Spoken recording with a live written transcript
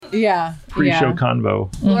pre-show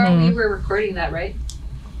convo. Laura, we were recording that, right?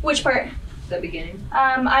 Which part? The beginning.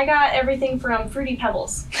 I got everything from Fruity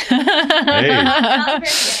Pebbles. Hey. Not the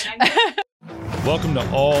very beginning. Welcome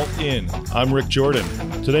to All In. I'm Rick Jordan.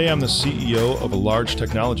 Today I'm the CEO of a large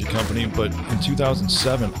technology company, but in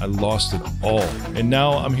 2007 I lost it all. And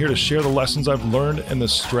now I'm here to share the lessons I've learned and the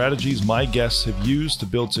strategies my guests have used to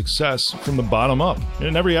build success from the bottom up. And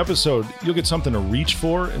in every episode, you'll get something to reach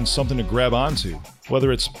for and something to grab onto,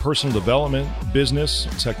 whether it's personal development, business,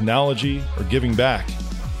 technology, or giving back.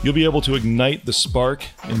 You'll be able to ignite the spark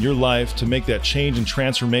in your life to make that change and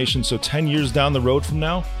transformation so 10 years down the road from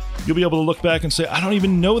now, you'll be able to look back and say, I don't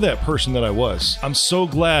even know that person that I was. I'm so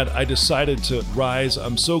glad I decided to rise.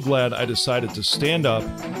 I'm so glad I decided to stand up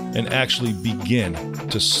and actually begin,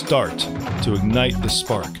 to start, to ignite the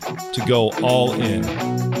spark, to go all in.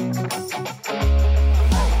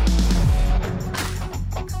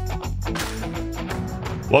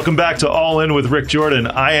 Welcome back to All In with Rick Jordan.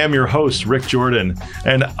 I am your host, Rick Jordan,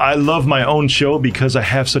 and I love my own show because I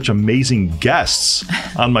have such amazing guests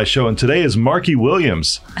on my show. And today is Marky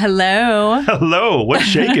Williams. Hello. Hello. What's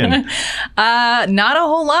shaking? Not a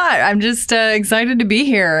whole lot. I'm just excited to be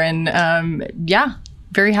here, and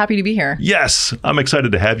very happy to be here. Yes, I'm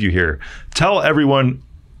excited to have you here. Tell everyone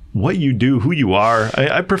what you do, who you are.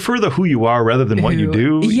 I prefer the who you are rather than what you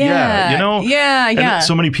do. Yeah. You know? Yeah. And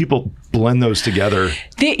so many people blend those together.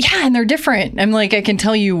 And they're different. I'm like, I can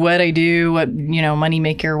tell you what I do, what, money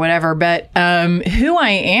maker, whatever. But who I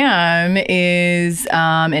am is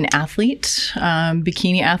an athlete,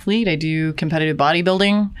 bikini athlete. I do competitive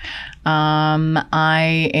bodybuilding.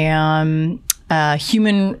 I am a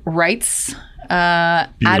human rights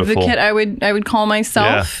advocate, I would call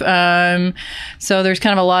myself. Yeah. So there's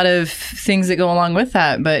kind of a lot of things that go along with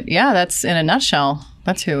that. But yeah, that's in a nutshell.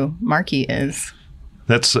 That's who Marky is.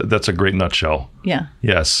 That's a great nutshell. Yeah.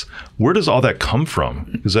 Yes. Where does all that come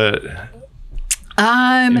from? Is that,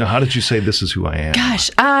 how did you say this is who I am? Gosh,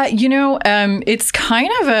 it's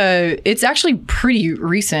it's actually pretty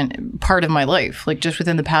recent part of my life, like just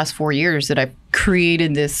within the past 4 years that I've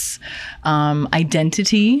created this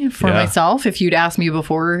identity for myself. If you'd asked me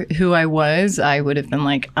before who I was, I would have been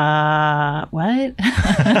like, what?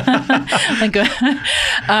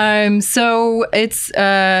 So it's,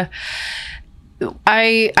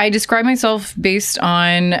 I describe myself based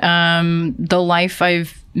on the life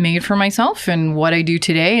I've made for myself and what I do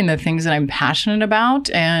today and the things that I'm passionate about.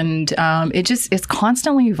 And it's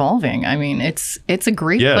constantly evolving. I mean, it's a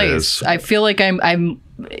great place. I feel like I'm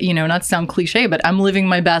not to sound cliche, but I'm living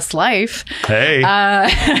my best life. Hey.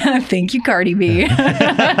 Thank you, Cardi B.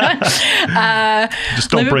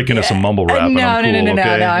 Just don't break into some mumble rap. No, I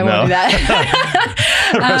won't do that.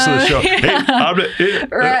 The rest of the show.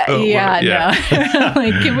 No.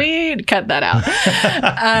 Like, can we cut that out?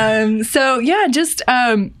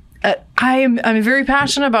 I'm very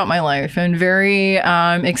passionate about my life and very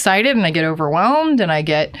excited, and I get overwhelmed and I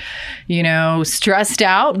get, stressed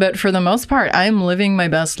out. But for the most part, I'm living my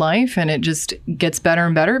best life, and it just gets better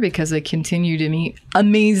and better because I continue to meet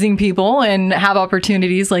amazing people and have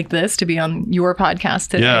opportunities like this to be on your podcast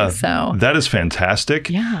today. Yeah, so that is fantastic.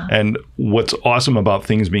 Yeah. And what's awesome about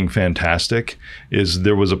things being fantastic is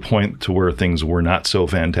there was a point to where things were not so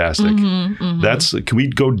fantastic. Can we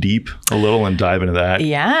go deep a little and dive into that?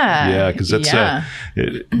 Yeah, because that's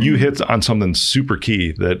you hit on something super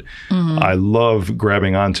key that I love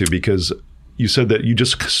grabbing onto, because you said that you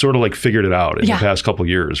just sort of like figured it out in the past couple of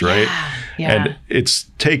years, right? Yeah. And it's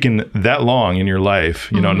taken that long in your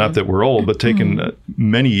life, not that we're old, but taken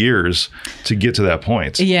many years to get to that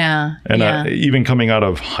point. Yeah. And even coming out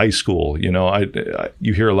of high school,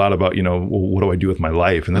 you hear a lot about, well, what do I do with my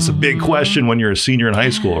life? And that's a big question when you're a senior in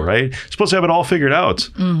high school, right? You're supposed to have it all figured out,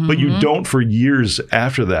 but you don't for years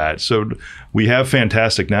after that. So we have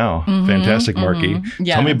fantastic now, fantastic Marky.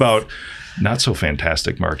 Yes. Tell me about not so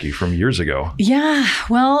fantastic Marky from years ago. Yeah.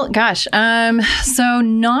 Well, gosh. So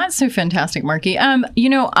not so fantastic Marky. It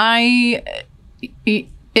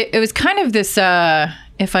was kind of this,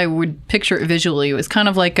 if I would picture it visually, it was kind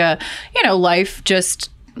of like a, life just,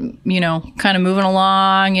 kind of moving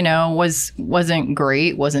along, wasn't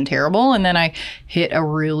great, wasn't terrible. And then I hit a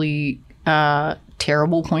really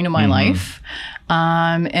terrible point in my life.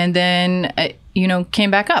 And then, came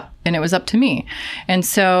back up, and it was up to me. And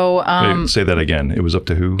so... Wait, say that again. It was up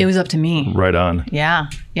to who? It was up to me. Right on. Yeah.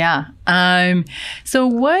 So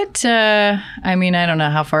what... I don't know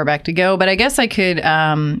how far back to go, but I guess I could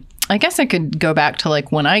go back to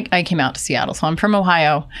like when I came out to Seattle. So I'm from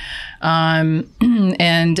Ohio.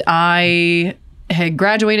 And I had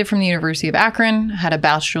graduated from the University of Akron, had a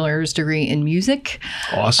bachelor's degree in music.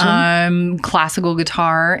 Awesome. Classical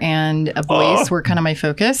guitar and a voice were kind of my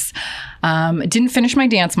focus. Didn't finish my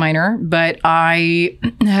dance minor, but I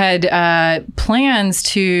had plans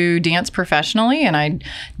to dance professionally, and I'd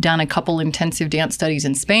done a couple intensive dance studies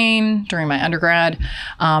in Spain during my undergrad.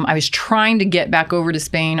 I was trying to get back over to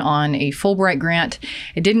Spain on a Fulbright grant.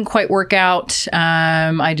 It didn't quite work out.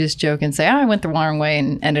 I just joke and say, I went the wrong way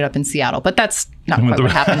and ended up in Seattle, but that's not quite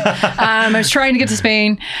what happened. I was trying to get to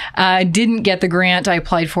Spain, didn't get the grant I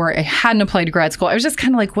applied for. I hadn't applied to grad school. I was just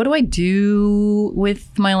kind of like, what do I do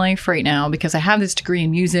with my life right now? Because I have this degree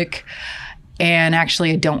in music, and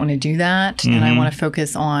actually I don't want to do that. And I want to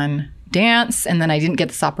focus on dance. And then I didn't get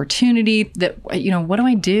this opportunity that, what do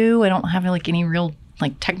I do? I don't have like any real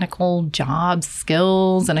like technical job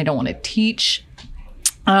skills, and I don't want to teach.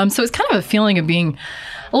 So it's kind of a feeling of being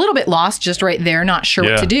a little bit lost just right there, not sure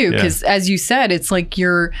what to do. Because as you said, it's like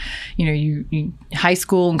you high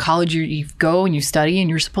school and college, you go and you study and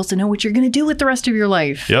you're supposed to know what you're going to do with the rest of your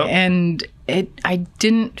life. Yep. And I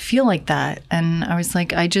didn't feel like that. And I was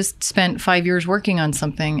like, I just spent 5 years working on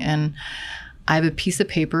something, and I have a piece of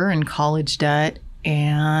paper and college debt,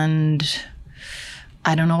 and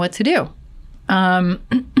I don't know what to do.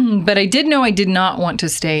 But I did know I did not want to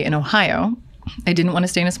stay in Ohio. I didn't want to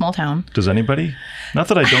stay in a small town. Does anybody? Not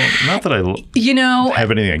that I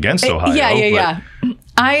have anything against Ohio. Yeah.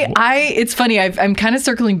 It's funny. I'm kind of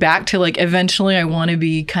circling back to like eventually I want to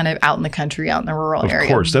be kind of out in the country, out in the rural area. Of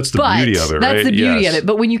course, that's the beauty of it, right? That's the beauty of it.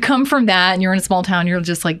 But when you come from that and you're in a small town, you're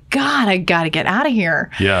just like, God, I got to get out of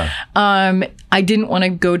here. Yeah. I didn't want to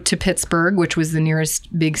go to Pittsburgh, which was the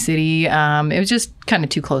nearest big city. It was just kind of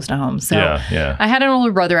too close to home. So I had an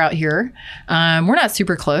older brother out here. We're not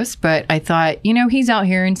super close, but I thought, he's out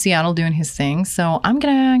here in Seattle doing his thing. So I'm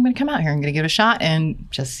gonna come out here. I'm gonna give it a shot and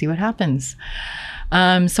just see what happens.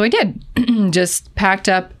 So I did. Just packed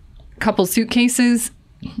up a couple suitcases,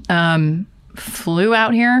 flew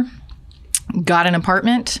out here, got an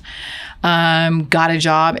apartment, got a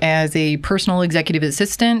job as a personal executive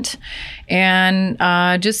assistant, and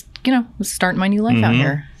just, was starting my new life out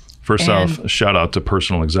here. First off, shout out to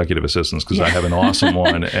personal executive assistants, because I have an awesome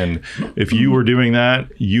one. And if you were doing that,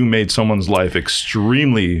 you made someone's life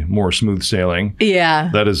extremely more smooth sailing.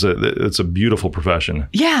 Yeah. It's a beautiful profession.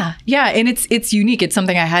 Yeah. Yeah. And it's unique. It's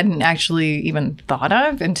something I hadn't actually even thought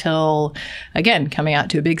of until, again, coming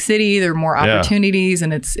out to a big city. There are more opportunities.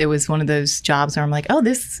 And it was one of those jobs where I'm like, oh,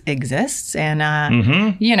 this exists. And,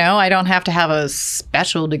 I don't have to have a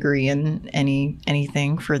special degree in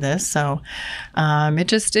anything for this. So it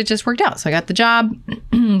just worked out. So I got the job.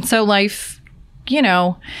 So life,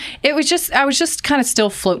 I was just kind of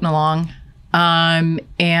still floating along.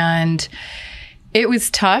 And it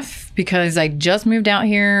was tough because I just moved out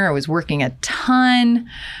here. I was working a ton.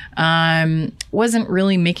 Wasn't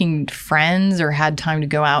really making friends or had time to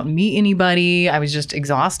go out and meet anybody. I was just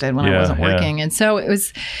exhausted when I wasn't working. And so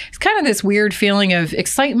it's kind of this weird feeling of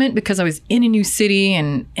excitement because I was in a new city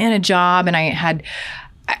and in a job, and I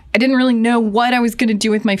didn't really know what I was going to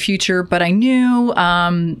do with my future, but I knew it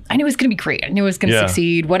was going to be great. I knew it was going to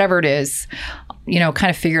succeed, whatever it is, kind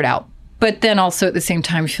of figured out. But then also at the same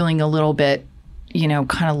time feeling a little bit,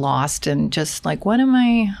 kind of lost and just like, what am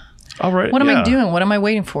I doing? What am I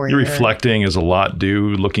waiting for? You're reflecting is a lot,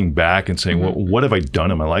 dude, looking back and saying, well, what have I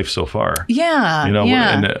done in my life so far? Yeah.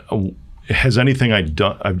 And has anything I've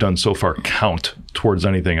done so far count towards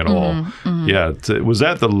anything at all? Mm-hmm. Yeah. Was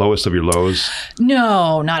that the lowest of your lows?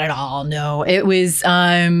 No, not at all. No, it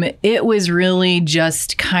was really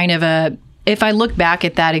just kind of if I look back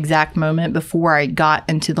at that exact moment before I got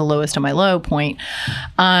into the lowest of my low point,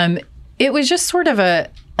 it was just sort of a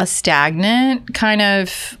stagnant kind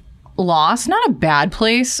of loss, not a bad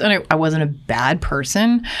place. And I wasn't a bad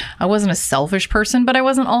person. I wasn't a selfish person, but I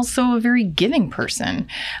wasn't also a very giving person.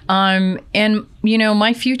 And,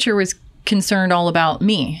 my future was concerned all about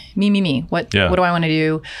me. What do I want to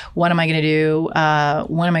do? What am I going to do?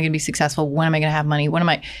 When am I going to be successful? When am I going to have money? When am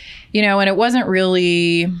I, and it wasn't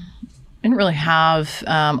really, didn't really have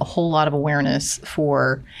a whole lot of awareness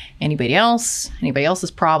for anybody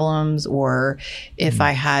else's problems, or if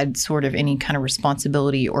I had sort of any kind of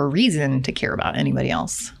responsibility or reason to care about anybody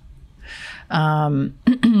else.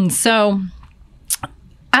 So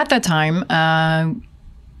at that time, I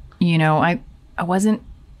wasn't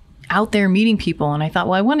out there meeting people, and I thought,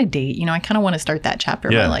 well, I want to date. I kind of want to start that chapter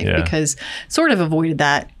of my life because sort of avoided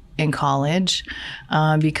that in college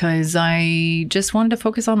because I just wanted to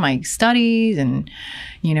focus on my studies and,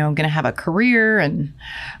 going to have a career and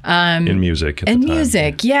in music.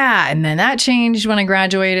 Music, yeah. And then that changed when I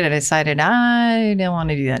graduated. I decided I didn't want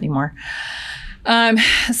to do that anymore.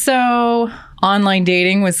 So online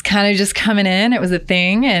dating was kind of just coming in. It was a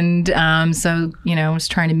thing. And so, I was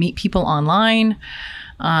trying to meet people online.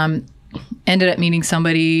 Ended up meeting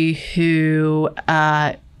somebody who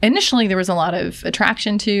initially there was a lot of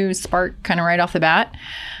attraction to, spark kind of right off the bat.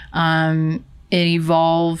 It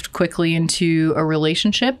evolved quickly into a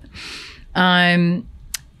relationship. And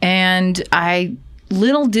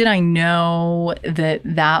little did I know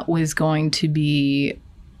that was going to be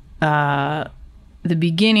the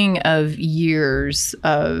beginning of years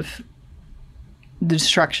of the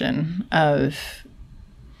destruction of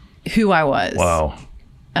who I was. Wow.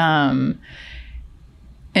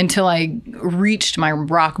 Until I reached my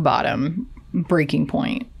rock bottom breaking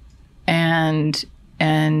point. And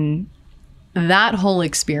that whole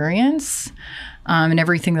experience and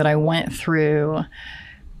everything that I went through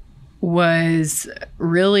was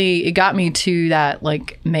really, it got me to that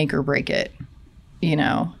like make or break it,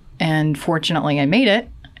 and fortunately I made it.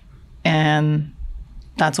 And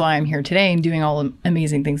that's why I'm here today and doing all the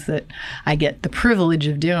amazing things that I get the privilege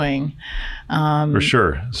of doing. For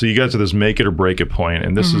sure. So you got to this make it or break it point,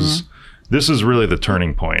 and this is really the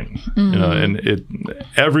turning point. And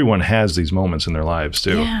everyone has these moments in their lives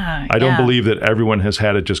too. Yeah, I don't believe that everyone has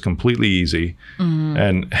had it just completely easy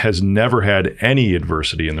and has never had any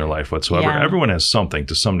adversity in their life whatsoever. Yeah. Everyone has something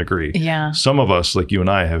to some degree. Yeah. Some of us, like you and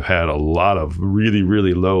I, have had a lot of really,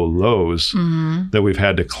 really low lows that we've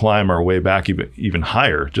had to climb our way back even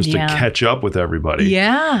higher just to catch up with everybody.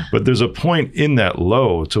 Yeah. But there's a point in that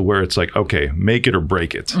low to where it's like, okay, make it or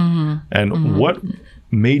break it. And what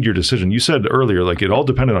made your decision? You said earlier, like it all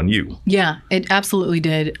depended on you. Yeah, it absolutely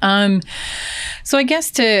did. So I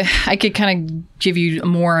guess I could kind of give you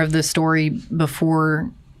more of the story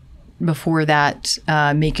before that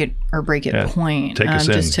make it or break it point. Take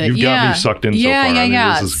us in. You've got me sucked in so far.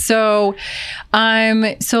 Yeah.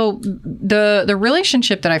 So the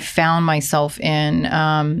relationship that I found myself in,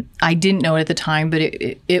 I didn't know it at the time, but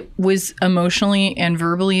it was emotionally and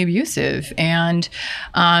verbally abusive. And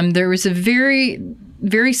there was a very,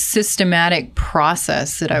 very systematic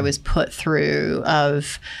process that I was put through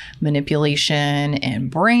of manipulation and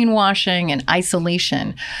brainwashing and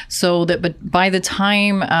isolation. But by the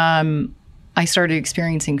time I started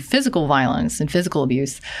experiencing physical violence and physical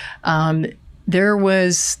abuse, there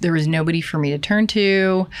was nobody for me to turn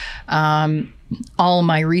to. All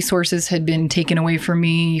my resources had been taken away from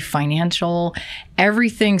me, financial,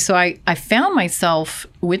 everything. So I found myself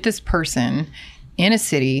with this person in a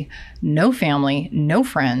city, no family, no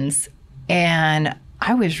friends, and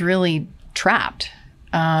I was really trapped.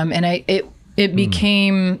 And it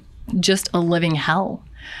became just a living hell.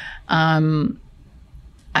 I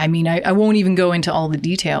mean, I won't even go into all the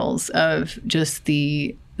details of just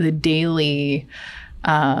the daily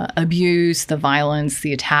abuse, the violence,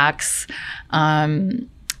 the attacks.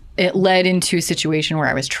 It led into a situation where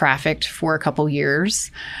I was trafficked for a couple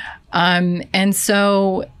years. And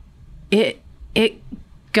so it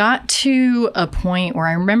got to a point where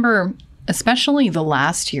I remember, especially the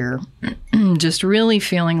last year, just really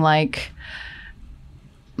feeling like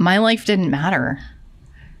my life didn't matter.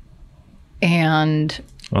 And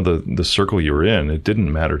well, the circle you were in, it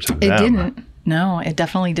didn't matter to them. It didn't. No, it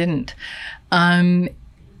definitely didn't.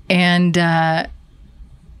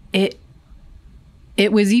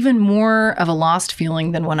 It was even more of a lost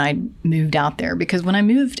feeling than when I moved out there, because when I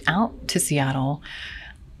moved out to Seattle,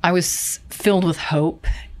 I was filled with hope.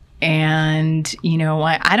 And,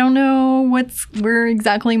 I don't know where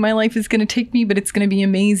exactly my life is going to take me, but it's going to be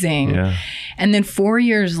amazing. Yeah. And then 4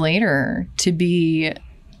 years later, to be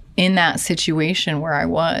in that situation where I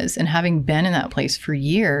was and having been in that place for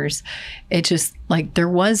years, it just like there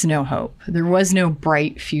was no hope. There was no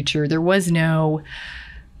bright future. There was no,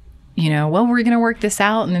 well, we're going to work this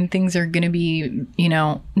out and then things are going to be,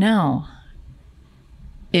 no.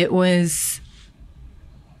 It was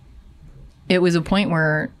a point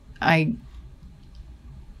where I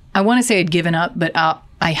want to say I'd given up, but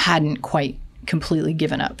I hadn't quite completely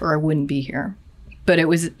given up, or I wouldn't be here. But it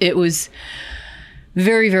was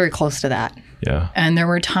very, very close to that. Yeah. And there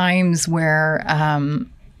were times where,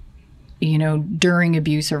 during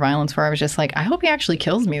abuse or violence, where I was just like, I hope he actually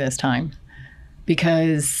kills me this time,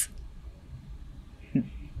 because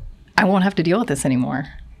I won't have to deal with this anymore.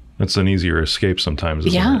 It's an easier escape sometimes,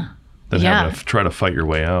 isn't it? Than having to try to fight your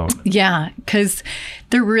way out. Yeah, because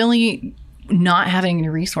they're really not having any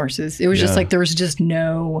resources. It was just like there was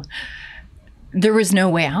no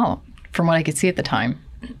way out from what I could see at the time.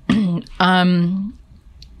 And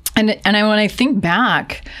when I think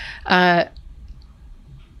back, I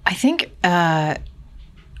think I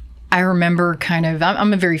I remember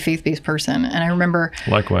I'm a very faith-based person. And I remember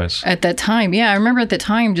Likewise. at that time,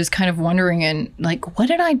 just kind of wondering and like, what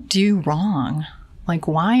did I do wrong? Like,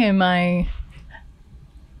 why am I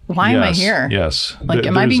here? Yes. Like,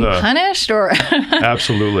 am I being punished or?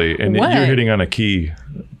 Absolutely. And What? you're hitting on a key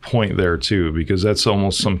point there too, because that's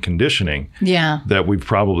almost some conditioning Yeah. that we've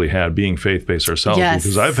probably had being faith-based ourselves. Yes.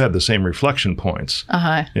 Because I've had the same reflection points.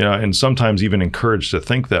 Uh-huh. And sometimes even encouraged to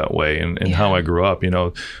think that way and how I grew up.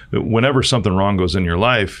 Whenever something wrong goes in your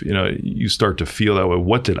life, you start to feel that way.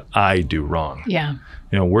 What did I do wrong? Yeah.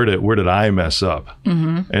 Where did I mess up?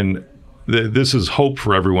 Mm-hmm. And this is hope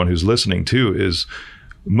for everyone who's listening too, is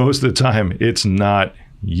most of the time it's not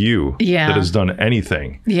you that has done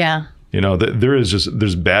anything. Yeah.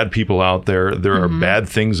 There's bad people out there. There are bad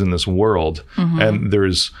things in this world, and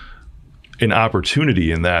there's an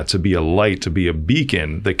opportunity in that to be a light, to be a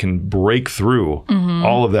beacon that can break through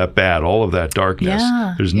all of that bad, all of that darkness.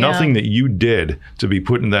 Yeah, There's nothing that you did to be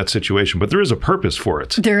put in that situation, but there is a purpose for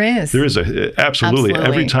it. There is. There is absolutely.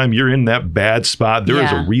 Every time you're in that bad spot, there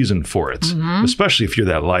is a reason for it, especially if you're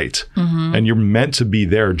that light. And you're meant to be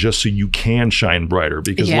there just so you can shine brighter,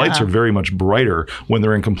 because lights are very much brighter when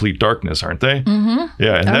they're in complete darkness, aren't they?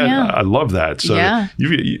 Yeah, and I love that. So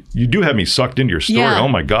you do have me sucked into your story. Yeah. Oh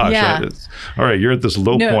my gosh. Yeah. All right, you're at this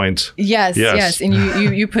low point. Yes. And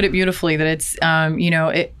you put it beautifully that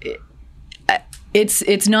it's,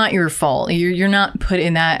 it's not your fault. You're not put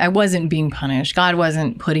in that. I wasn't being punished. God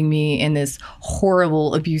wasn't putting me in this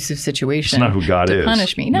horrible, abusive situation. It's not who God to is.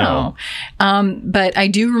 Punish me. No. But I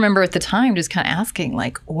do remember at the time just kind of asking,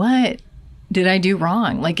 like, what did I do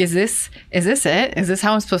wrong? Like, is this it? Is this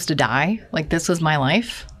how I'm supposed to die? Like, this was my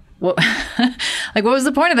life? What, like, what was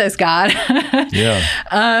the point of this, God? Yeah.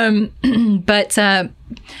 But I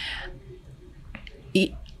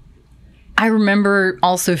remember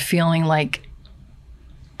also feeling like,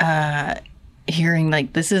 hearing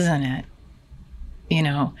like, this isn't it,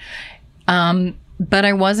 but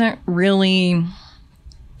I wasn't really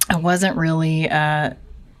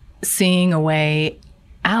seeing a way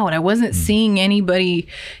out. I wasn't seeing anybody,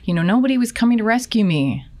 nobody was coming to rescue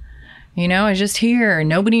me. I was just here.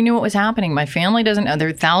 Nobody knew what was happening. My family doesn't know.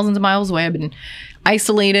 They're thousands of miles away. I've been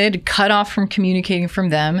isolated, cut off from communicating from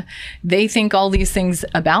them. They think all these things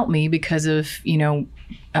about me because of,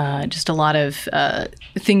 just a lot of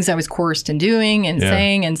things I was coerced in doing and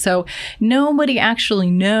saying. And so nobody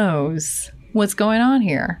actually knows what's going on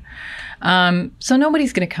here. So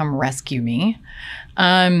nobody's going to come rescue me.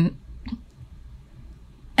 And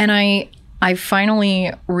I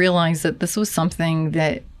finally realized that this was something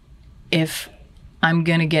that, if I'm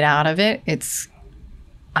going to get out of it,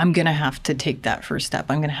 I'm going to have to take that first step.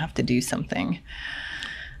 I'm going to have to do something.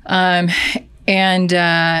 And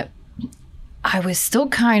I was still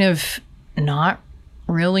kind of not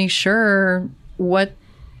really sure what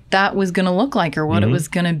that was going to look like or what it was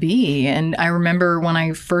going to be. And I remember when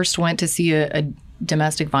I first went to see a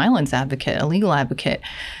domestic violence advocate, a legal advocate,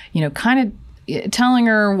 kind of telling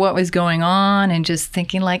her what was going on and just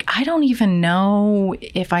thinking like, I don't even know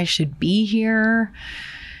if I should be here.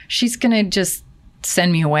 She's going to just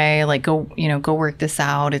send me away. Like, go work this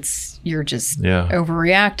out. You're just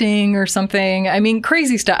overreacting or something. I mean,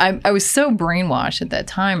 crazy stuff. I was so brainwashed at that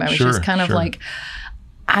time. I was just kind of like,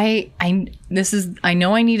 I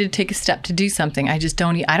know I need to take a step to do something. I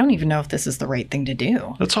don't even know if this is the right thing to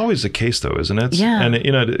do. That's always the case though, isn't it? Yeah. And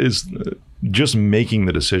it is just making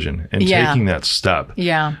the decision and taking that step.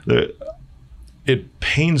 Yeah. It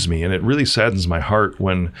pains me and it really saddens my heart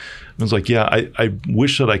when it's like, I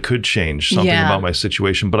wish that I could change something about my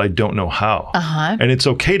situation, but I don't know how. And it's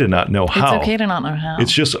okay to not know how. It's okay to not know how.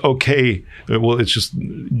 It's just okay. Well, it's just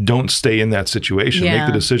don't stay in that situation. Make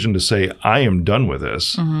the decision to say, I am done with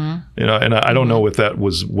this. And I don't know if that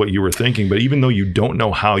was what you were thinking, but even though you don't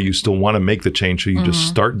know how, you still want to make the change. So you just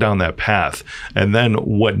start down that path, and then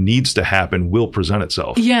what needs to happen will present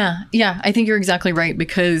itself. Yeah. I think you're exactly right,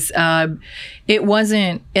 because it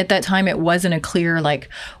wasn't, at that time, it wasn't a clear like,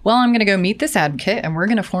 well, I'm going to go meet this advocate and we're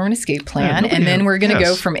going to form an escape plan, and then we're going to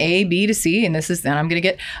go from A, B to C, and then I'm going to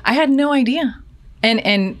get, I had no idea.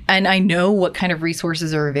 And I know what kind of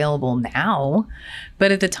resources are available now,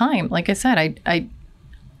 but at the time, like I said,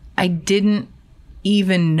 I didn't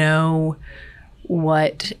even know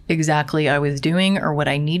what exactly I was doing or what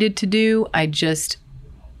I needed to do. I just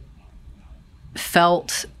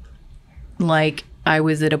felt like I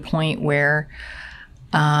was at a point where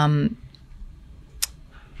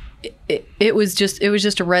it was just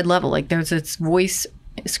a red level. Like, there's this voice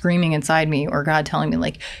screaming inside me, or God telling me,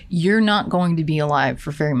 like, you're not going to be alive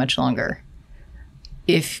for very much longer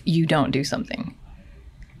if you don't do something.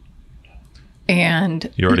 And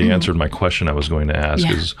You already answered my question I was going to ask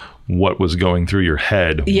Yeah. is what was going through your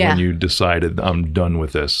head Yeah. when you decided I'm done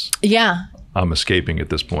with this. yeah, I'm escaping at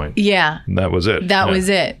this point. yeah. And that was it. That Yeah. was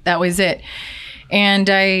it. That was it. And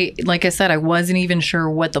like I said, I wasn't even sure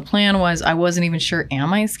what the plan was. I wasn't even sure,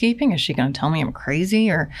 am I escaping? Is she going to tell me I'm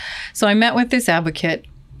crazy? So I met with this advocate,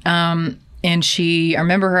 and I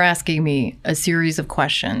remember her asking me a series of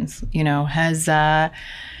questions. You know, has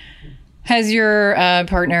your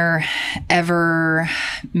partner ever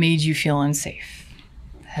made you feel unsafe?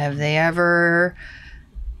 Have they ever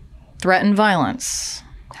threatened violence?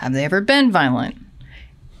 Have they ever been violent?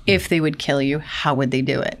 If they would kill you, how would they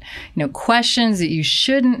do it? You know, questions that you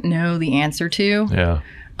shouldn't know the answer to. Yeah.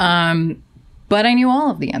 But I knew all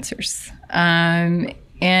of the answers. And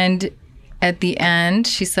at the end,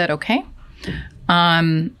 she said, okay,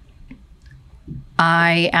 I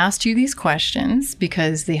asked you these questions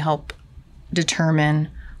because they help determine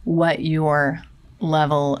what your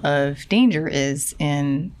level of danger is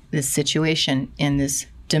in this situation, in this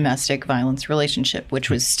domestic violence relationship, which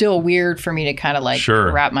was still weird for me to kind of like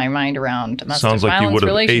Sure. wrap my mind around domestic Sounds like you violence would have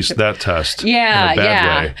relationship. aced that test. Yeah, in a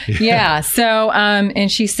bad way. yeah. So, and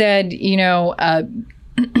she said, you know,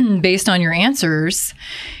 based on your answers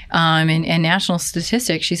and national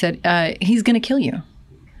statistics, she said, he's going to kill you.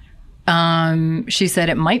 She said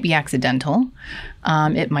it might be accidental.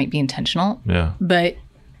 It might be intentional. Yeah. But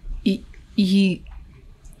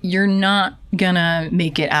you're not going to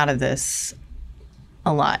make it out of this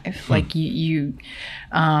alive. Like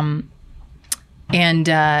I'm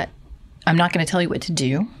not going to tell you what to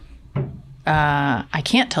do. I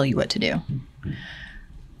can't tell you what to do.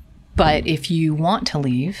 But if you want to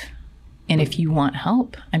leave and if you want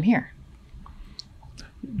help, I'm here.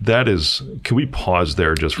 That is, can we pause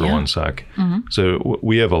there just for Yeah. 1 sec? Mm-hmm. So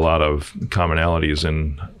we have a lot of commonalities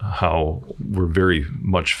in how we're very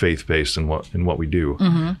much faith-based in what we do.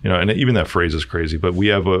 Mm-hmm. You know, and even that phrase is crazy, but we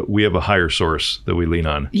have a higher source that we lean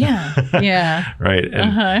on. Yeah. Yeah. Right. And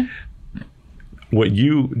Uh-huh. what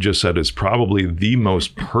you just said is probably the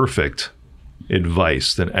most perfect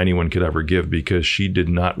advice that anyone could ever give, because she did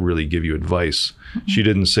not really give you advice. Mm-hmm. She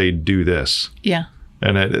didn't say, do this. Yeah.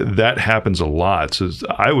 And that happens a lot. So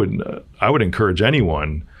I would encourage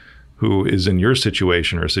anyone who is in your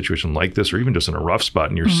situation or a situation like this, or even just in a rough spot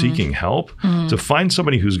and you're seeking help, to find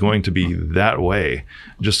somebody who's going to be that way.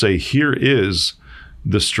 Just say, here is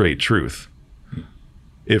the straight truth.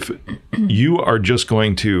 If you are just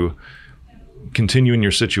going to continue in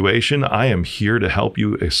your situation, I am here to help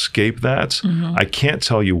you escape that. I can't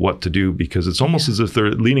tell you what to do, because it's almost as if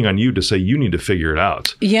they're leaning on you to say, you need to figure it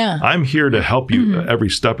out. Yeah. I'm here to help you every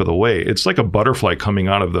step of the way. It's like a butterfly coming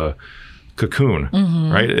out of the cocoon,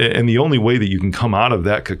 right? And the only way that you can come out of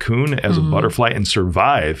that cocoon as a butterfly and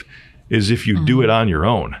survive is if you do it on your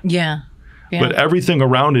own. Yeah. Yeah. But everything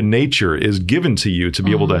around in nature is given to you to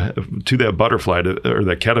be able to that butterfly or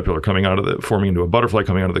that caterpillar forming into a butterfly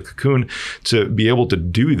coming out of the cocoon, to be able to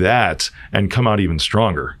do that and come out even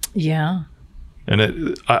stronger. Yeah.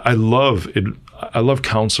 And I love it. I love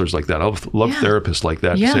counselors like that. I love therapists like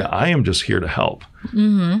that, to say, I am just here to help.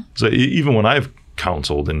 So even when I've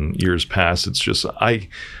counseled in years past, it's just, I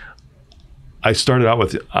started out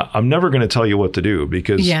with, I'm never going to tell you what to do,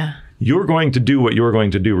 because you're going to do what you're going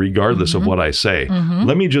to do regardless of what I say.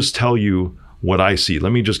 Let me just tell you what I see.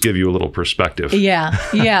 Let me just give you a little perspective. Yeah.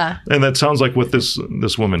 Yeah. And that sounds like what this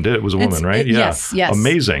woman did. It was a woman, right? Yes.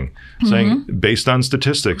 Amazing. Saying, based on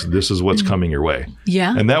statistics, this is what's coming your way.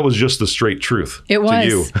 Yeah. And that was just the straight truth. It was. To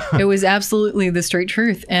you. It was absolutely the straight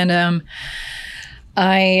truth. And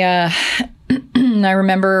I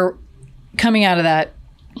remember coming out of that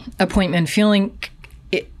appointment feeling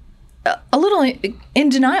a little in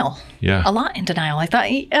denial. Yeah. A lot in denial. I thought,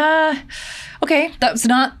 okay, that's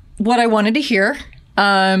not what I wanted to hear.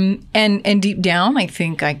 And deep down, I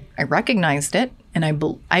think I recognized it, and I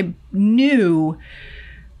knew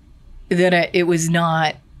that it was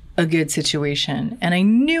not a good situation, and I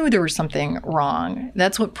knew there was something wrong.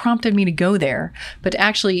 That's what prompted me to go there. But to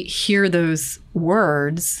actually hear those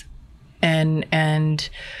words, and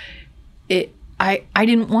it, I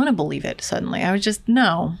didn't want to believe it. Suddenly, I was just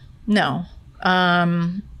no.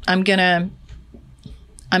 I'm gonna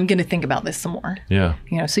think about this some more. Yeah.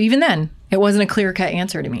 You know, so even then, it wasn't a clear-cut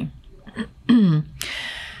answer to me. A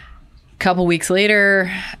couple weeks later,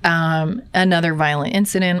 another violent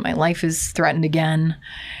incident. My life is threatened again,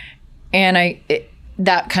 and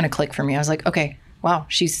that kind of clicked for me. I was like, okay, wow,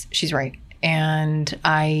 she's right, and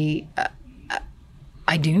I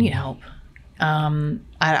do need help.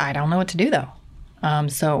 I don't know what to do though.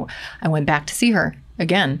 So I went back to see her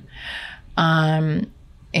again, and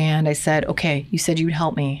I said, okay, you said you'd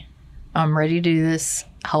help me. I'm ready to do this.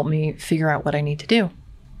 Help me figure out what I need to do.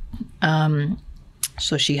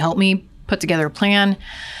 So she helped me put together a plan,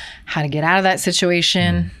 how to get out of that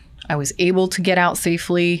situation. I was able to get out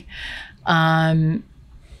safely. Yay.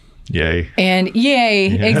 And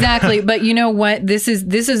yay, exactly. But you know what? This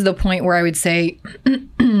is the point where I would say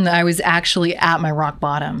I was actually at my rock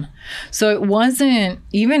bottom. So it wasn't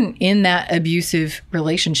even in that abusive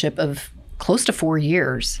relationship of close to 4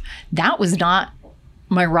 years. That was not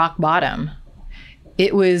my rock bottom.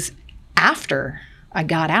 It was after I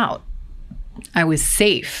got out. I was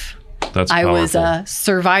safe. That's I powerful. was a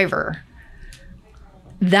survivor.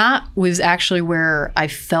 That was actually where I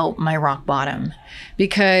felt my rock bottom,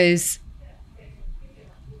 because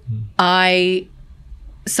I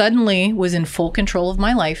suddenly was in full control of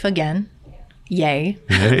my life again. Yay.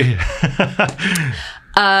 Yay.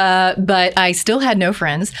 But I still had no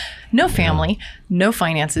friends, no family, no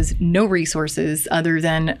finances, no resources other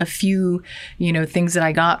than a few, things that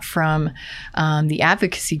I got from the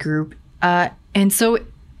advocacy group. And so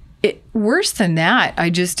worse than that,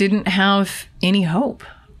 I just didn't have any hope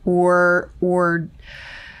or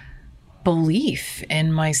belief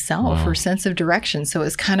in myself or sense of direction. So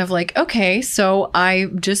it's kind of like, okay, so I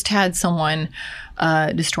just had someone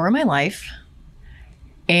destroy my life,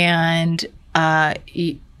 and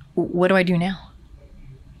what do I do now?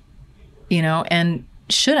 And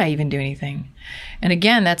should I even do anything? And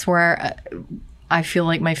again, that's where I feel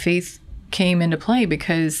like my faith came into play,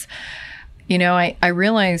 because I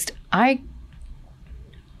realized I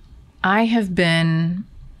have been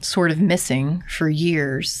sort of missing for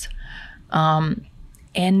years.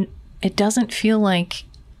 And it doesn't feel like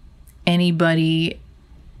anybody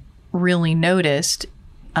really noticed.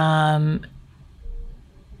 And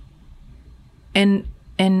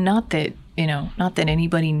not that, not that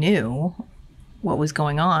anybody knew what was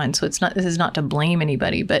going on. So this is not to blame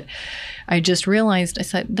anybody, but I just realized, I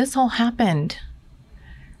said, this all happened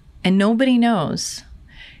and nobody knows.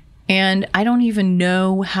 And I don't even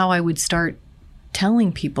know how I would start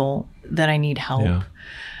telling people that I need help. Yeah.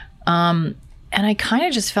 And I kind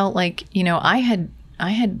of just felt like, I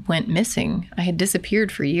had went missing. I had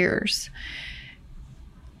disappeared for years.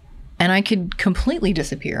 And I could completely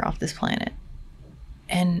disappear off this planet.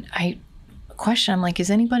 And I'm like,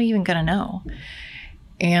 is anybody even going to know?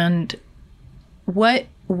 And what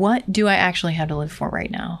do I actually have to live for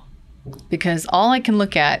right now? Because all I can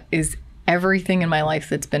look at is everything in my life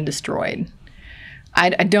that's been destroyed. I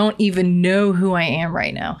don't even know who I am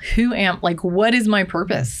right now. What is my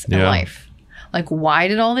purpose in life? Like, why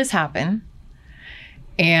did all this happen?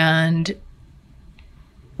 And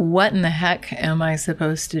what in the heck am I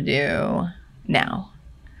supposed to do now?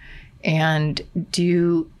 And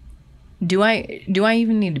do I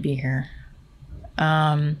even need to be here?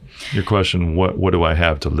 Your question, what do I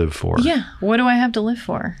have to live for? Yeah, what do I have to live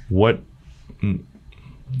for? What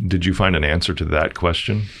did you find an answer to that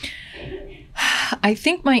question? I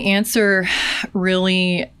think my answer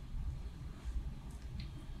really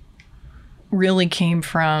came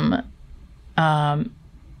from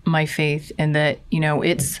my faith, in that,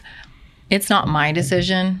 it's not my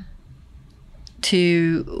decision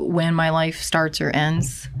to when my life starts or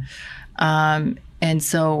ends. And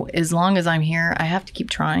so as long as I'm here, I have to keep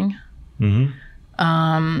trying.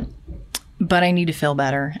 Mm-hmm. But I need to feel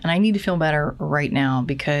better, and I need to feel better right now,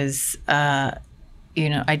 because I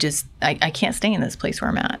can't stay in this place where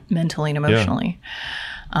I'm at mentally and emotionally.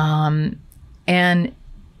 Yeah. And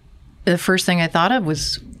the first thing I thought of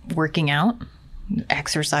was working out.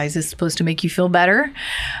 Exercise is supposed to make you feel better.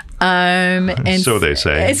 And so they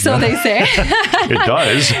say. So they say. It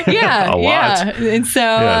does. Yeah. A lot. Yeah. And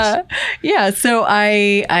so, yes. So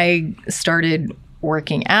I started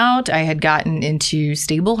working out. I had gotten into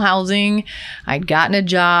stable housing. I'd gotten a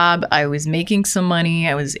job. I was making some money.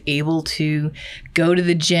 I was able to go to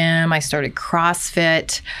the gym. I started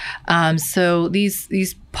CrossFit. So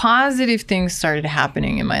these positive things started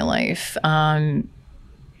happening in my life.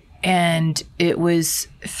 And it was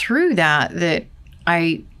through that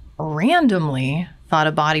I randomly thought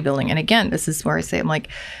of bodybuilding. And again, this is where I say, I'm like,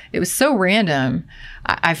 it was so random.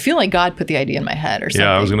 I feel like God put the idea in my head or something.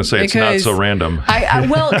 Yeah, I was going to say, it's not so random.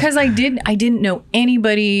 Because I didn't know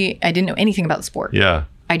anybody. I didn't know anything about the sport. Yeah.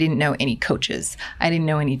 I didn't know any coaches. I didn't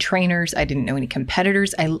know any trainers. I didn't know any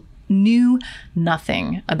competitors. I knew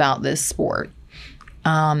nothing about this sport.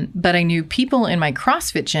 But I knew people in my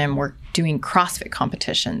CrossFit gym were doing CrossFit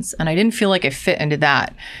competitions, and I didn't feel like I fit into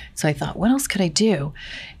that. So I thought, what else could I do?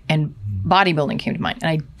 And bodybuilding came to mind.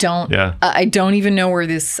 And I don't even know where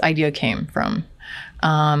this idea came from.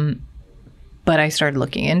 But I started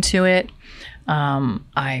looking into it.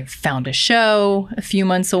 I found a show a few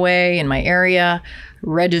months away in my area,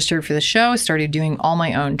 registered for the show, started doing all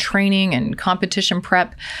my own training and competition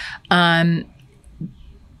prep.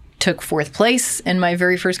 Took fourth place in my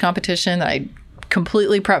very first competition that I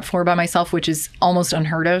completely prepped for by myself, which is almost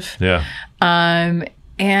unheard of. Yeah.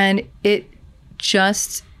 And it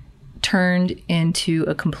just turned into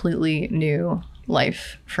a completely new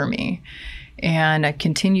life for me. And I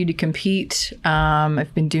continue to compete.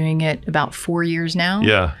 I've been doing it about 4 years now.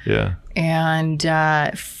 Yeah. Yeah. And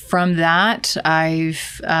from that,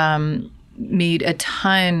 I've made a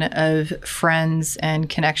ton of friends and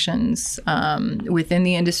connections within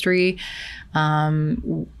the industry.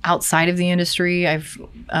 Outside of the industry, I've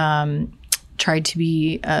tried to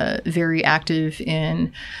be very active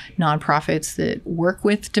in nonprofits that work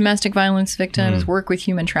with domestic violence victims, work with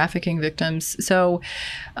human trafficking victims. So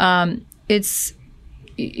it's,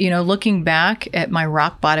 looking back at my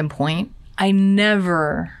rock bottom point, I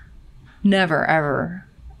never, ever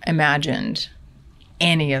imagined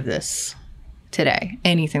any of this today,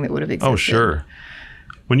 anything that would have existed. Oh, sure.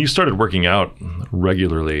 When you started working out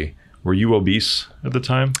regularly, were you obese at the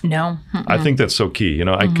time? No. I think that's so key.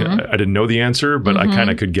 I didn't know the answer, but I kind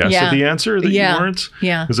of could guess at the answer that you weren't.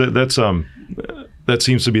 Yeah. Because that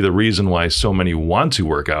seems to be the reason why so many want to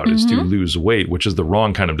work out is to lose weight, which is the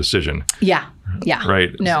wrong kind of decision. Yeah. Yeah.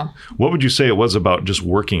 Right. No. What would you say it was about just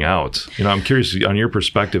working out? I'm curious on your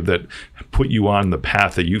perspective that put you on the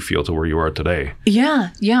path that you feel to where you are today.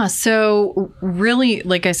 Yeah. Yeah. So really,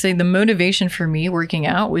 like I say, the motivation for me working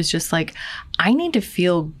out was just like, I need to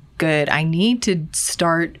feel good. I need to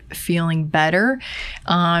start feeling better.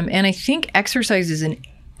 And I think exercise is an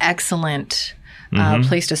excellent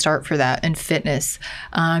place to start for that, and fitness,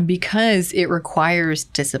 because it requires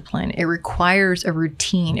discipline. It requires a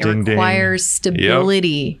routine. It requires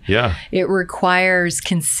stability. Yep. Yeah. It requires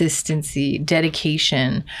consistency,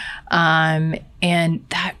 dedication. And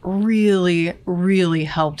that really, really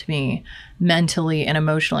helped me mentally and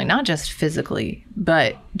emotionally, not just physically,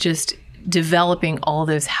 but just developing all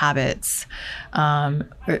those habits.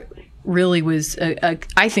 Really was,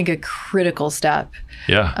 I think, a critical step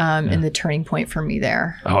in the turning point for me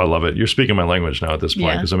there. Oh, I love it. You're speaking my language now at this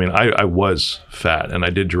point. Because, I was fat and I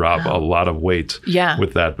did drop a lot of weight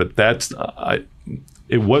with that. But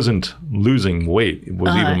it wasn't losing weight. It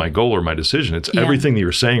was even my goal or my decision. It's everything that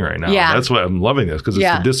you're saying right now. Yeah. That's why I'm loving this, because it's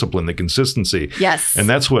the discipline, the consistency. Yes. And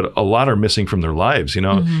that's what a lot are missing from their lives. You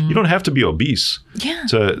don't have to be obese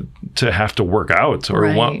to have to work out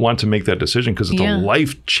or want to make that decision, because it's a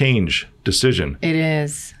life change decision. It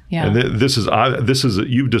is. Yeah. And this is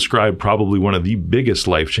you've described probably one of the biggest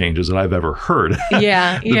life changes that I've ever heard.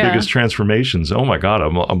 Yeah. The biggest transformations. Oh my God,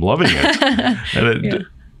 I'm loving it. And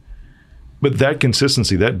but that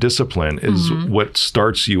consistency, that discipline is what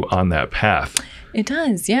starts you on that path. It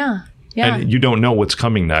does, yeah. Yeah. And you don't know what's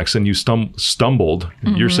coming next, and you stumbled.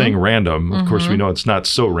 You're saying random. Of course, we know it's not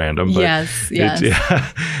so random, but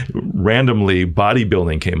randomly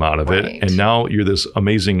bodybuilding came out of it, and now you're this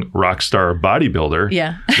amazing rock star bodybuilder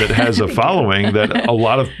that has a following that a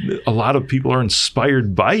lot of people are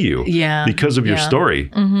inspired by you because of your story.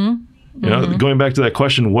 Going back to that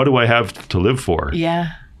question, what do I have to live for?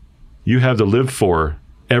 Yeah. You have to live for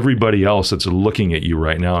everybody else that's looking at you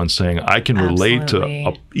right now and saying, I can relate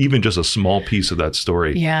to even just a small piece of that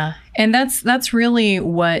story. Yeah. And that's really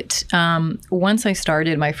what, once I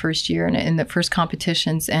started my first year in the first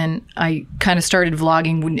competitions, and I kind of started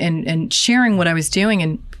vlogging and sharing what I was doing,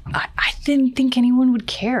 and I didn't think anyone would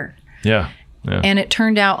care. Yeah. And it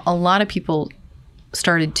turned out a lot of people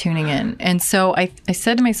started tuning in. And so I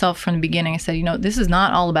said to myself from the beginning, I said, this is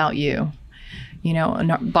not all about you.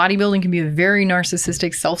 Bodybuilding can be a very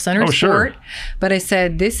narcissistic, self-centered sport. But I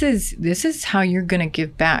said, this is how you're going to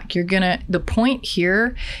give back. The point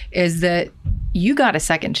here is that you got a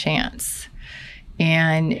second chance,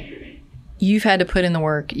 and you've had to put in the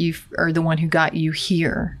work. You are the one who got you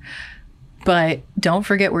here, but don't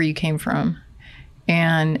forget where you came from.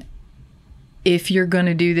 And if you're going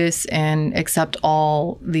to do this and accept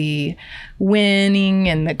all the winning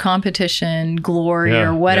and the competition glory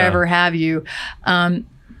or whatever have you,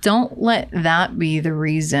 don't let that be the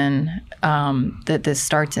reason that this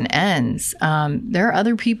starts and ends. There are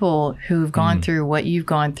other people who've gone through what you've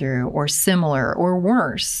gone through, or similar or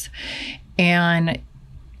worse. And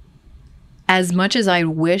as much as I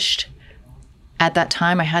wished at that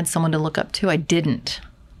time I had someone to look up to, I didn't.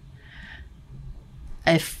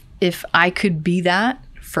 If I could be that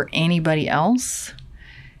for anybody else,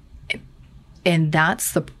 and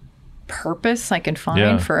that's the purpose I can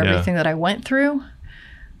find for everything that I went through,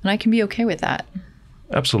 then I can be okay with that.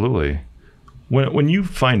 Absolutely. When you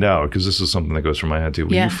find out, because this is something that goes through my head too,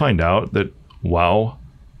 when Yeah. you find out that, wow,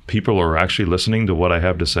 people are actually listening to what I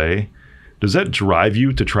have to say, does that drive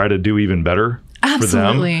you to try to do even better for them?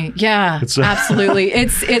 Absolutely. Yeah, absolutely.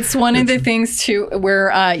 It's one of the things too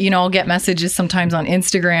where, I'll get messages sometimes on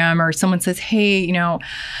Instagram or someone says, hey,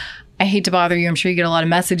 I hate to bother you. I'm sure you get a lot of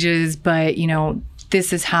messages, but,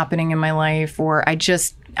 this is happening in my life, or I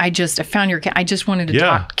found your, I just wanted to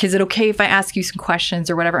talk. Is it okay if I ask you some questions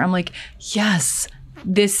or whatever? I'm like, yes,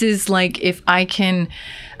 this is like, if I can,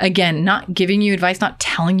 again, not giving you advice, not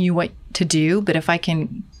telling you what to do, but if I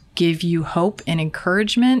can give you hope and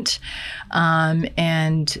encouragement,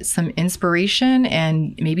 and some inspiration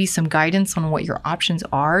and maybe some guidance on what your options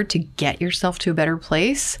are to get yourself to a better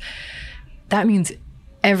place, that means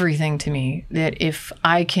everything to me. That if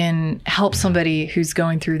I can help somebody who's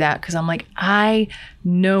going through that, because I'm like, I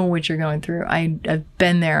know what you're going through. I've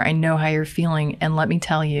been there. I know how you're feeling. And let me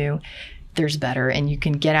tell you, there's better, and you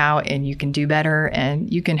can get out and you can do better,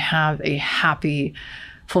 and you can have a happy,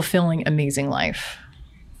 fulfilling, amazing life.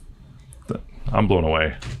 I'm blown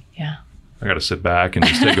away. Yeah. I got to sit back and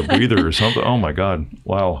just take a breather or something. Oh my God.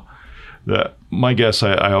 Wow. My guess,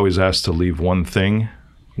 I always ask to leave one thing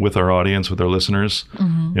with our audience, with our listeners.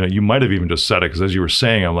 Mm-hmm. You might have even just said it, because as you were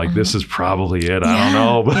saying, I'm like, this is probably it. I don't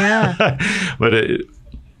know. But, but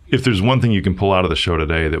if there's one thing you can pull out of the show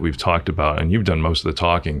today that we've talked about, and you've done most of the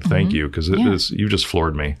talking, thank you, because you just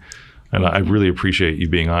floored me. And I really appreciate you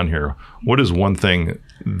being on here. What is one thing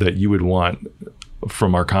that you would want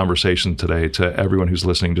from our conversation today to everyone who's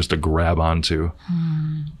listening just to grab onto?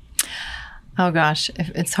 Oh gosh,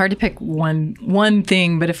 it's hard to pick one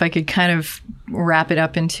thing, but if I could kind of wrap it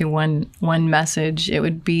up into one message, it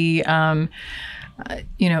would be, don't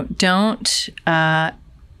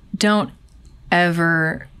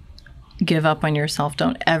ever give up on yourself.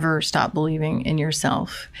 Don't ever stop believing in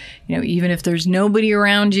yourself. Even if there's nobody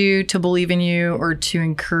around you to believe in you or to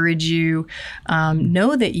encourage you,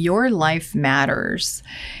 know that your life matters.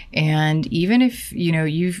 And even if,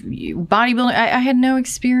 you've bodybuilding, I had no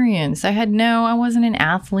experience. I wasn't an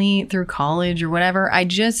athlete through college or whatever. I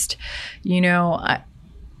just, I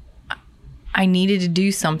needed to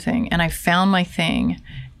do something, and I found my thing.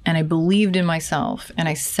 And I believed in myself, and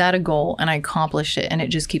I set a goal, and I accomplished it, and it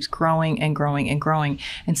just keeps growing and growing and growing.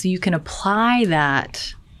 And so you can apply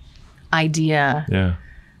that idea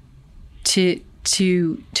to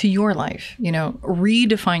your life.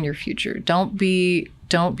 Redefine your future. Don't be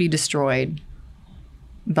destroyed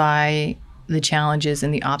by the challenges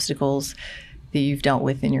and the obstacles that you've dealt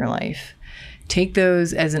with in your life. Take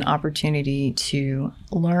those as an opportunity to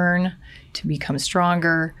learn, to become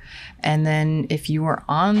stronger. And then if you were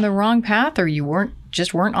on the wrong path, or you weren't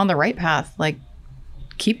on the right path, like,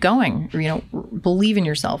 keep going, believe in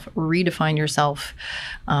yourself, redefine yourself,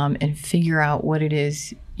 and figure out what it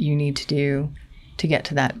is you need to do to get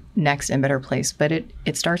to that next and better place. But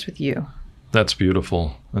it starts with you. That's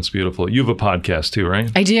beautiful. That's beautiful. You have a podcast too,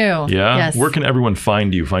 right? I do. Yeah? Yes. Where can everyone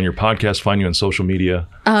find you? Find your podcast, find you on social media?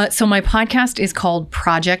 So my podcast is called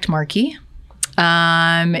Project Marky.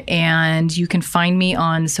 And you can find me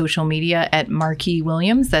on social media at Marky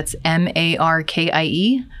Williams. That's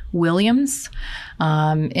Markie Williams.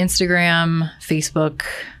 Instagram, Facebook.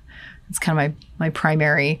 It's kind of my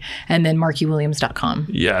primary. And then markiewilliams.com.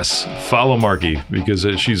 Yes. Follow Marky, because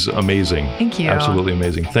she's amazing. Thank you. Absolutely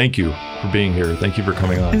amazing. Thank you for being here. Thank you for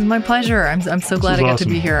coming on. It was my pleasure. I'm so glad I got to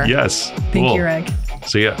be here. Yes. Thank you, Rick.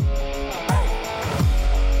 See ya.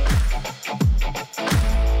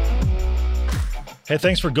 Hey,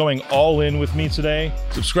 thanks for going all in with me today.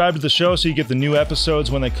 Subscribe to the show so you get the new episodes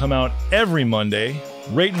when they come out every Monday.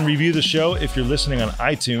 Rate and review the show if you're listening on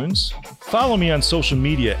iTunes. Follow me on social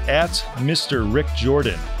media at Mr. Rick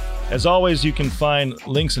Jordan. As always, you can find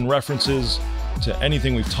links and references to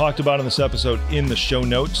anything we've talked about in this episode in the show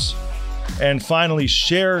notes. And finally,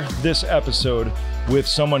 share this episode with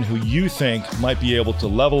someone who you think might be able to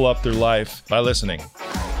level up their life by listening.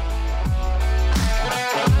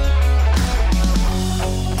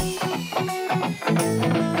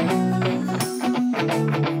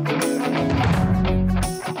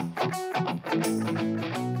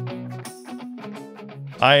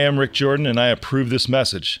 I am Rick Jordan, and I approve this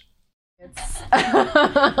message.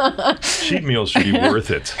 Cheat meals should be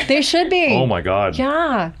worth it. They should be. Oh my God.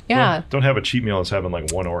 Yeah. Don't have a cheat meal that's having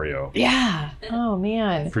like one Oreo. Yeah. Oh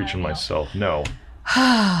man. Preaching myself. No. Go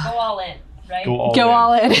all in, right? Go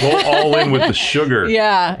all in. Go all in with the sugar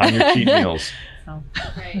Yeah. on your cheat meals. So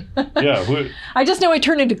Right. Yeah. I just know I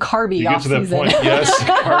turned into Carby You get off to that season. point. Yes,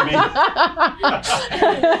 Cardi.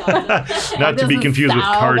 Not to be This is confused with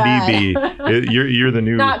so Cardi B. bad. You're the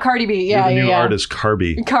new. Not Cardi B. You're Yeah, the new yeah. artist,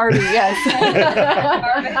 Carby. Carby, yes.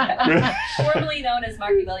 Formerly known as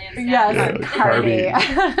Marky Williams. Yes, Carby.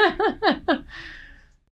 Carby.